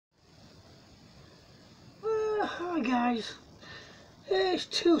Hi guys, it's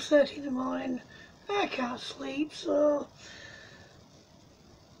 2:30 in the morning. I can't sleep, so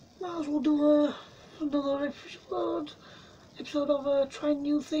might as well do another episode of trying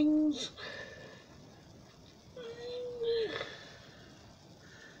new things.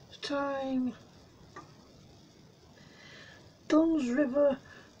 It's time. Dunn's River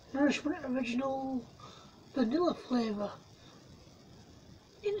Nourishment Original Vanilla flavour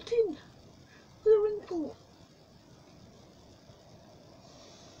in a tin with a wrinkle.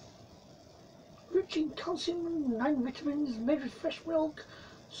 Rich in calcium and 9 vitamins, made with fresh milk,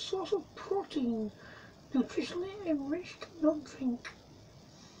 source of protein, nutritionally enriched milk drink.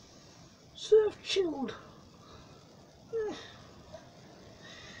 Served chilled.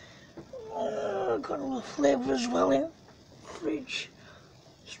 Got another flavour as well in fridge.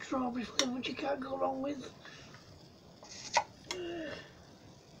 Strawberry flavour, which you can't go wrong with.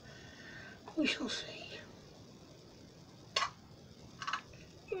 We shall see.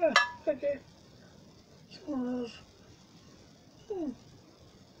 Yeah, okay. It's one of those.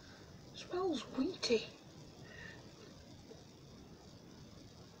 Smells wheaty.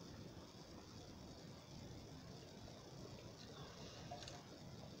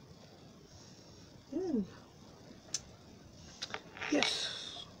 Yes.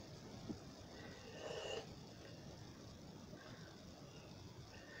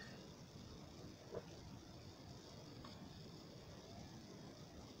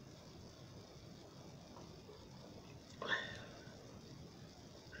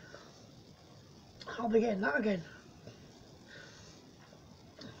 I'll be getting that again.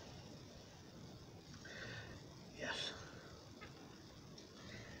 Yes.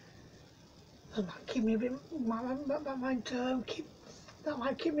 That might keep me a bit. That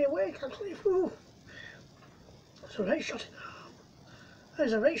might keep me awake actually. Ooh. That's a right shot in the arm.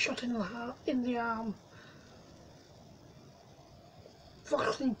 There's a right shot in the arm.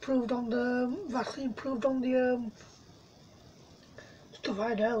 Vastly improved on the stuff I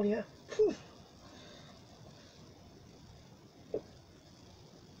had earlier.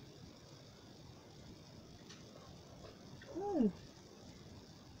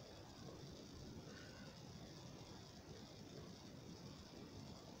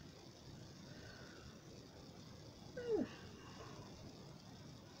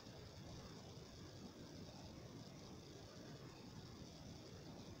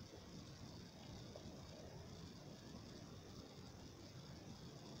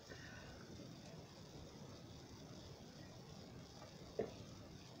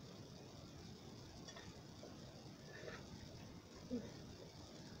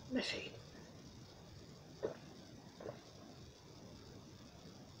 Messy.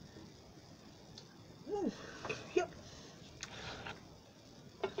 Yep.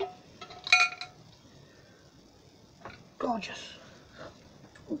 Gorgeous.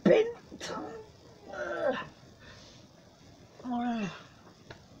 Bin time.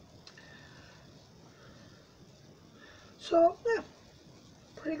 So yeah,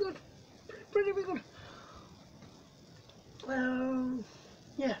 pretty good. Pretty good.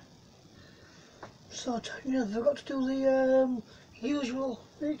 Yeah. So I forgot to do the usual,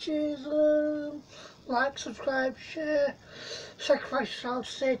 which is like, subscribe, share, sacrifice yourself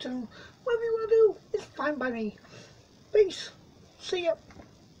to Satan, whatever you want to do, it's fine by me. Peace. See ya.